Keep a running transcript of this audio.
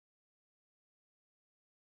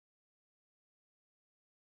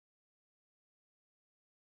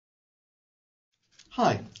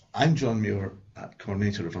Hi, I'm John Muir,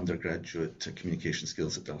 Coordinator of Undergraduate Communication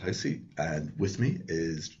Skills at Dalhousie, and with me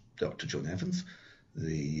is Dr. John Evans,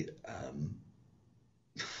 the...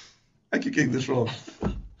 I keep getting this wrong.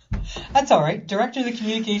 That's all right. Director of the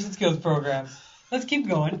Communication Skills Program. Let's keep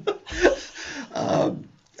going. And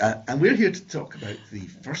we're here to talk about the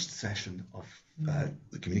first session of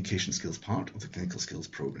the communication skills part of the clinical skills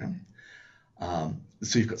program.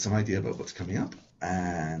 So you've got some idea about what's coming up,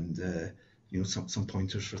 and some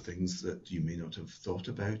pointers for things that you may not have thought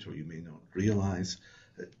about or you may not realise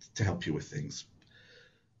to help you with things.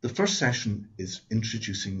 The first session is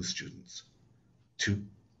introducing the students to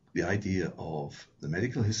the idea of the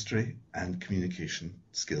medical history and communication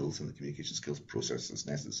skills and the communication skills processes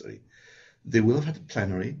necessary. They will have had a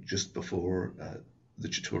plenary just before the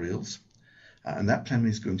tutorials, and that plenary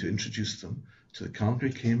is going to introduce them to the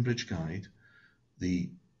Calgary-Cambridge Guide, the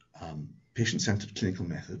patient-centred clinical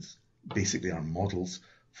methods, basically our models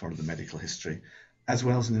for the medical history, as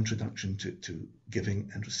well as an introduction to giving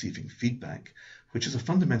and receiving feedback, which is a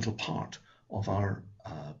fundamental part of our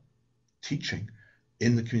teaching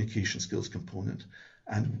in the communication skills component,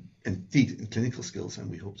 and indeed in clinical skills, and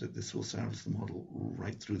we hope that this will serve as the model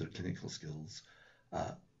right through their clinical skills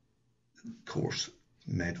course,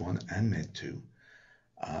 Med 1 and Med 2.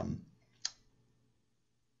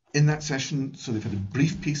 In that session, so they've had a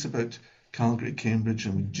brief piece about Calgary, Cambridge,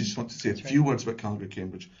 and we just want to say a few words about Calgary,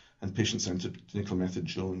 Cambridge and patient-centred clinical method,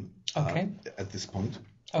 Joan, at this point.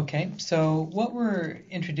 Okay, so what we're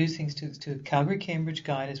introducing students to Calgary Cambridge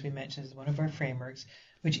Guide, as we mentioned, is one of our frameworks,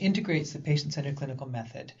 which integrates the patient-centered clinical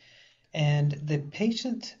method. And the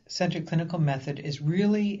patient-centered clinical method is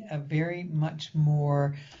really a very much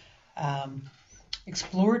more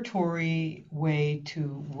exploratory way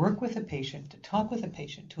to work with a patient, to talk with a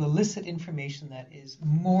patient, to elicit information that is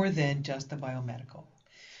more than just the biomedical.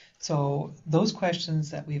 So those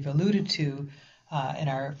questions that we've alluded to in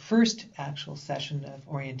our first actual session of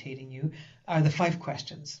orientating you are the 5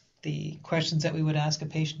 questions. The questions that we would ask a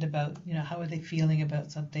patient about, how are they feeling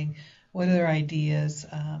about something, what are their ideas,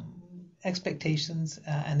 expectations,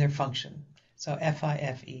 and their function. So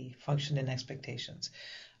FIFE, function and expectations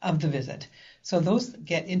of the visit. So those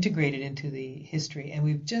get integrated into the history, and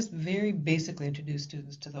we've just very basically introduced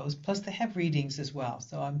students to those, plus they have readings as well.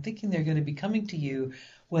 So I'm thinking they're going to be coming to you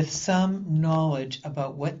with some knowledge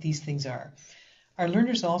about what these things are. Our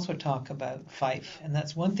learners also talk about FIFE, and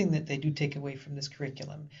that's one thing that they do take away from this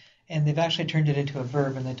curriculum. And they've actually turned it into a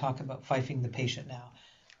verb, and they talk about fifing the patient now,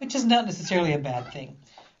 which is not necessarily a bad thing.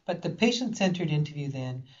 But the patient-centered interview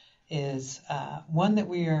then is one that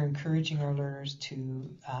we are encouraging our learners to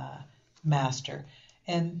master,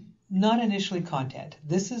 and not initially content.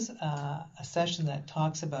 This is a session that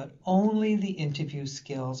talks about only the interview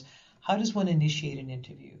skills. How does one initiate an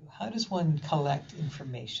interview? How does one collect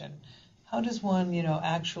information? How does one,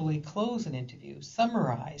 actually close an interview,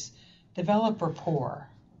 summarize, develop rapport?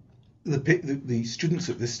 The students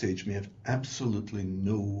at this stage may have absolutely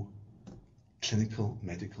no clinical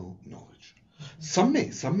medical knowledge.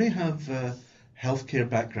 Mm-hmm. Some may have healthcare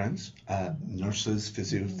backgrounds, nurses,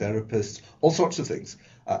 physiotherapists, all sorts of things,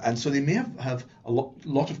 and so they may have a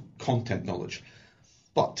lot of content knowledge.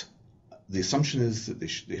 But the assumption is that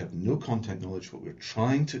they have no content knowledge. What we're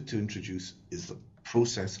trying to introduce is the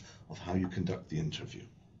process of how you conduct the interview.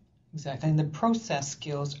 Exactly, and the process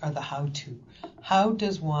skills are the how-to. How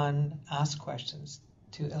does one ask questions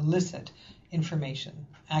to elicit information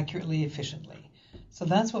accurately, efficiently? So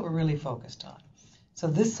that's what we're really focused on. So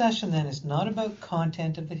this session then is not about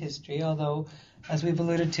content of the history, although, as we've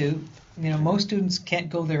alluded to, most students can't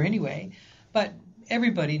go there anyway, but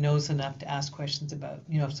everybody knows enough to ask questions about,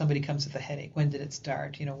 if somebody comes with a headache, when did it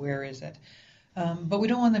start, where is it? But we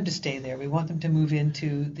don't want them to stay there. We want them to move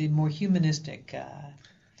into the more humanistic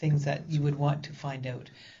things that you would want to find out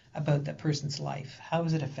about that person's life. How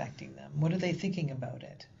is it affecting them? What are they thinking about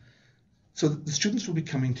it? So the students will be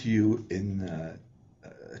coming to you in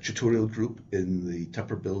a tutorial group in the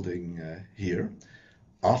Tutor building here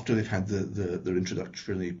after they've had their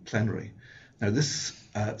introductory plenary. Now this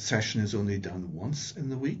session is only done once in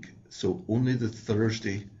the week, so only the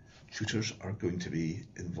Thursday tutors are going to be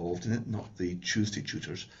involved in it, not the Tuesday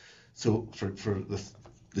tutors. So for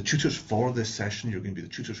the tutors for this session, you're going to be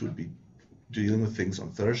the tutors who would be dealing with things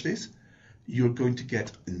on Thursdays. You're going to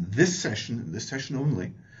get in this session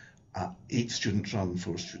only, 8 students rather than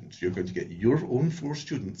 4 students. You're going to get your own 4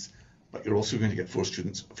 students, but you're also going to get 4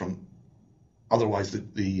 students from otherwise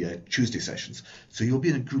the Tuesday sessions. So you'll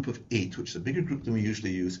be in a group of 8, which is a bigger group than we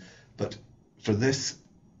usually use, but for this,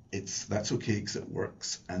 that's okay because it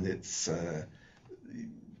works, and it's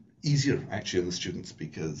easier actually on the students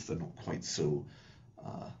because they're not quite so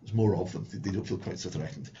there's more of them. They don't feel quite so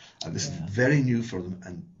threatened. And this is very new for them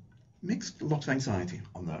and makes a lot of anxiety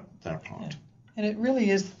on their part. Yeah. And it really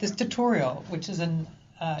is, this tutorial, which is in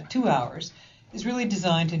 2 hours, is really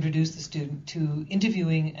designed to introduce the student to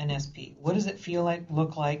interviewing an SP. What does it feel like,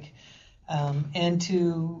 look like? And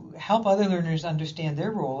to help other learners understand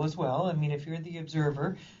their role as well. I mean, if you're the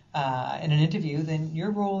observer in an interview, then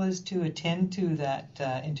your role is to attend to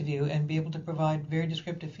that interview and be able to provide very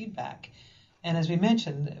descriptive feedback. And as we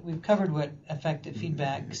mentioned, we've covered what effective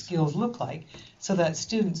feedback skills look like, so that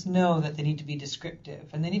students know that they need to be descriptive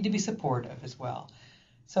and they need to be supportive as well.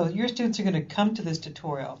 So your students are going to come to this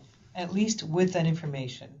tutorial at least with that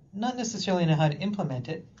information, not necessarily know how to implement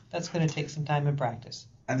it. That's going to take some time and practice.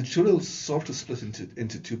 And the tutorial is sort of split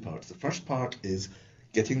into 2 parts. The first part is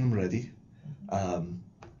getting them ready,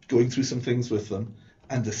 going through some things with them.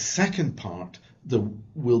 And the second part, there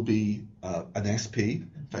will be an SP.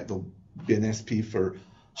 In fact, there'll be an SP for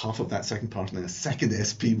half of that second part, and then a second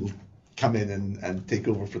SP will come in and take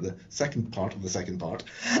over for the second part of the second part.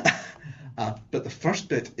 But the first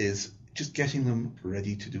bit is just getting them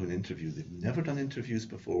ready to do an interview. They've never done interviews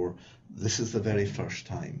before. This is the very first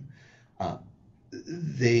time.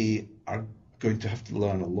 They are going to have to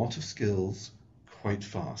learn a lot of skills quite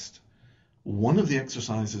fast. One of the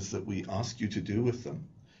exercises that we ask you to do with them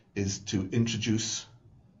is to introduce,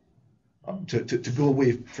 to go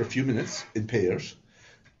away for a few minutes in pairs.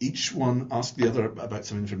 Each one ask the other about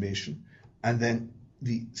some information, and then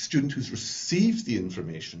the student who's received the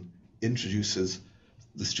information introduces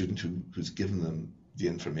the student who's given them the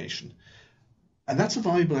information. And that's a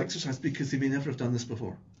valuable exercise because they may never have done this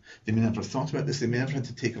before. They may never have thought about this. They may never have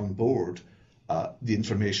had to take on board the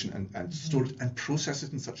information and store it and process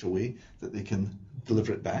it in such a way that they can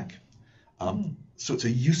deliver it back. So it's a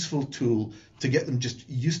useful tool to get them just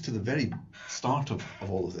used to the very start of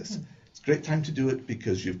all of this. It's a great time to do it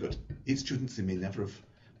because you've got 8 students. They may never have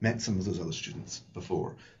met some of those other students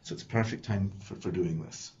before. So it's a perfect time for doing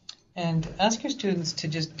this. And ask your students to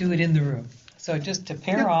just do it in the room. So just to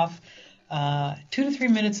pair off, 2 to 3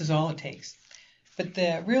 minutes is all it takes. But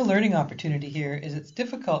the real learning opportunity here is it's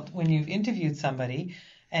difficult when you've interviewed somebody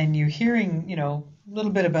and you're hearing, a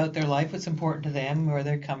little bit about their life, what's important to them, where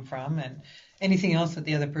they come from, and anything else that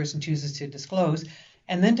the other person chooses to disclose,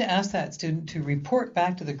 and then to ask that student to report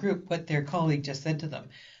back to the group what their colleague just said to them.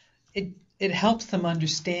 It helps them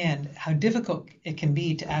understand how difficult it can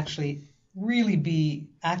be to actually really be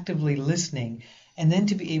actively listening and then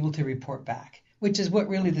to be able to report back, which is what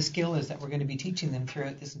really the skill is that we're going to be teaching them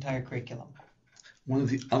throughout this entire curriculum. One of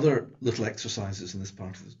the other little exercises in this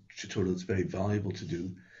part of the tutorial that's very valuable to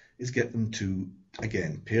do is get them to,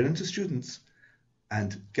 again, pair into students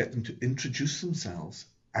and get them to introduce themselves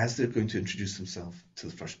as they're going to introduce themselves to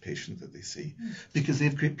the first patient that they see. Because they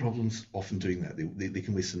have great problems often doing that. They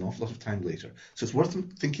can waste an awful lot of time later. So it's worth them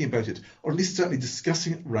thinking about it, or at least certainly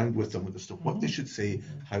discussing it around with them as to what they should say,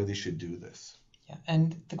 how they should do this. Yeah,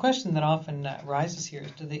 and the question that often rises here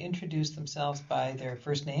is, do they introduce themselves by their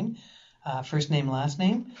first name, last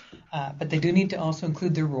name? But they do need to also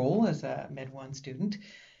include their role as a Med 1 student.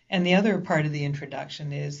 And the other part of the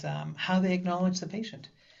introduction is how they acknowledge the patient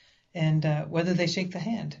and whether they shake the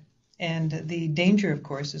hand. And the danger, of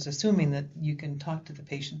course, is assuming that you can talk to the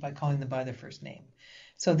patient by calling them by their first name.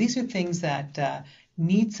 So these are things that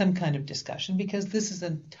need some kind of discussion because this is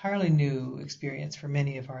an entirely new experience for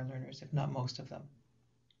many of our learners, if not most of them.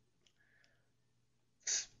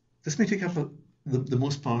 This may take up the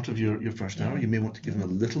most part of your first hour. You may want to give them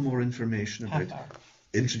a little more information about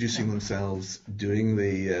introducing themselves, doing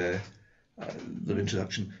their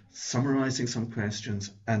introduction, summarizing some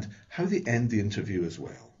questions, and how they end the interview as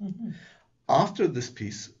well. After this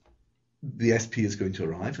piece, the SP is going to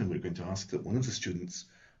arrive, and we're going to ask that one of the students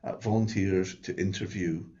volunteers to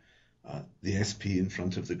interview the SP in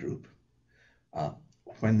front of the group.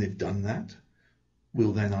 When they've done that,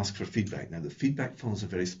 we'll then ask for feedback. Now, the feedback follows a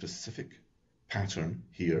very specific pattern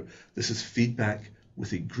here. This is feedback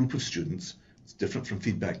with a group of students. It's different from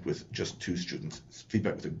feedback with just 2 students. It's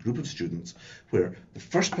feedback with a group of students where the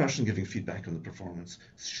first person giving feedback on the performance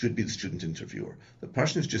should be the student interviewer. The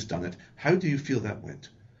person who's just done it, how do you feel that went?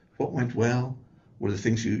 What went well? Were the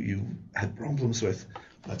things you had problems with?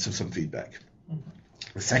 Let's have some feedback.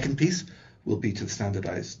 The second piece will be to the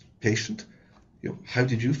standardized patient. How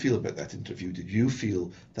did you feel about that interview? Did you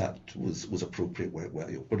feel that was appropriate?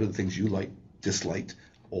 What are the things you liked, disliked,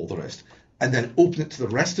 all the rest? And then open it to the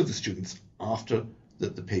rest of the students after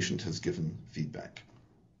the patient has given feedback.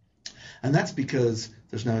 And that's because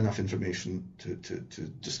there's now enough information to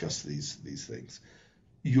discuss these things.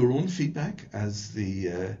 Your own feedback as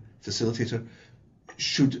the facilitator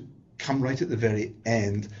should come right at the very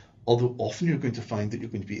end, although often you're going to find that you're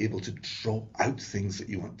going to be able to draw out things that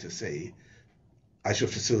you want to say as you're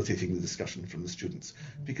facilitating the discussion from the students,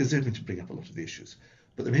 because they're going to bring up a lot of the issues.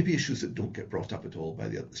 But there may be issues that don't get brought up at all by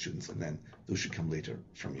the other students, and then those should come later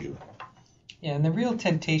from you. Yeah, and the real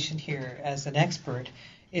temptation here as an expert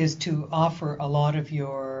is to offer a lot of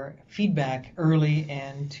your feedback early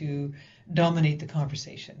and to dominate the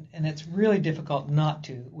conversation. And it's really difficult not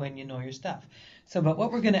to when you know your stuff. So, but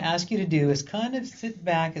what we're going to ask you to do is kind of sit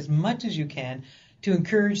back as much as you can to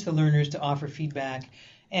encourage the learners to offer feedback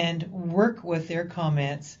and work with their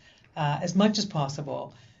comments as much as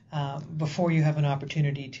possible before you have an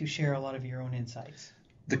opportunity to share a lot of your own insights.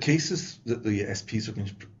 The cases that the SPs are going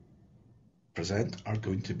to present are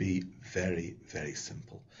going to be very, very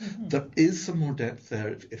simple. Mm-hmm. There is some more depth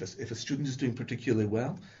there. If a student is doing particularly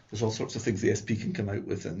well, there's all sorts of things the SP can come out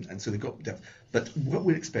with, and so they've got depth. But what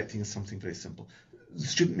we're expecting is something very simple. The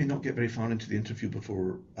student may not get very far into the interview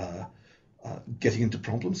before getting into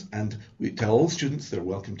problems, and we tell all students they're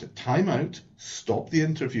welcome to time out, stop the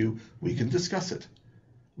interview, we can discuss it.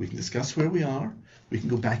 We can discuss where we are, we can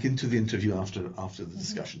go back into the interview after the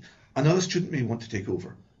discussion. Another student may want to take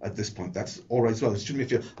over at this point. That's all right as well. The student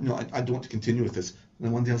may feel, no, I don't want to continue with this. And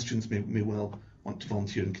then one of the other students may well want to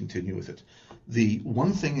volunteer and continue with it. The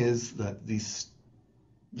one thing is that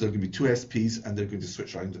there are going to be two SPs and they're going to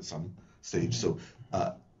switch around at some stage. So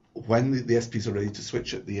when the SPs are ready to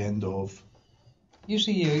switch at the end of...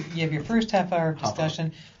 Usually you have your first half hour of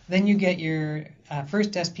discussion, then you get your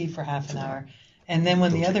first SP for half an hour, and then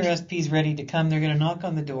when the other SP is ready to come, they're going to knock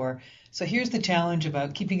on the door. So here's the challenge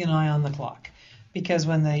about keeping an eye on the clock. Because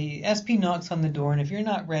when the SP knocks on the door, and if you're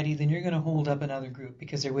not ready, then you're going to hold up another group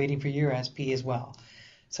because they're waiting for your SP as well.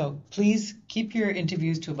 So please keep your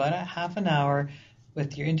interviews to about a half an hour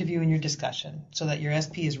with your interview and your discussion so that your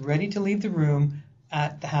SP is ready to leave the room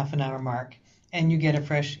at the half an hour mark, and you get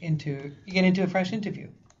into a fresh interview.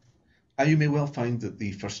 And you may well find that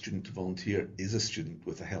the first student to volunteer is a student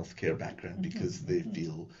with a healthcare background because they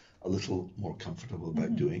feel a little more comfortable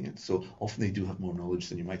about doing it. So often they do have more knowledge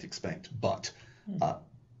than you might expect, but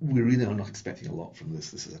we really are not expecting a lot from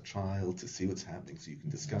this. This is a trial to see what's happening, so you can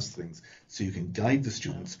discuss things, so you can guide the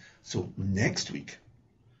students. So next week,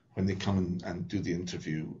 when they come and do the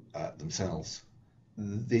interview themselves,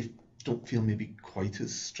 they don't feel maybe quite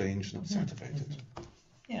as strange and upset about it.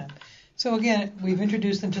 Yeah. So again, we've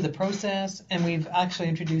introduced them to the process, and we've actually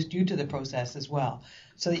introduced you to the process as well,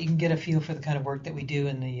 so that you can get a feel for the kind of work that we do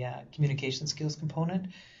in the communication skills component.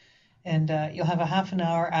 And you'll have a half an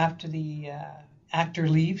hour after the actor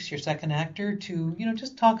leaves, your second actor, to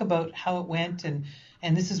just talk about how it went, and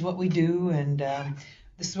this is what we do, and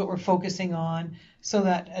this is what we're focusing on, so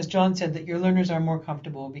that, as John said, that your learners are more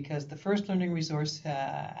comfortable, because the first learning resource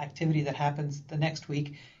activity that happens the next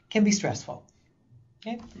week can be stressful.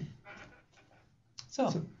 Okay. So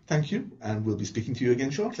thank you, and we'll be speaking to you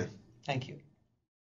again shortly. Thank you.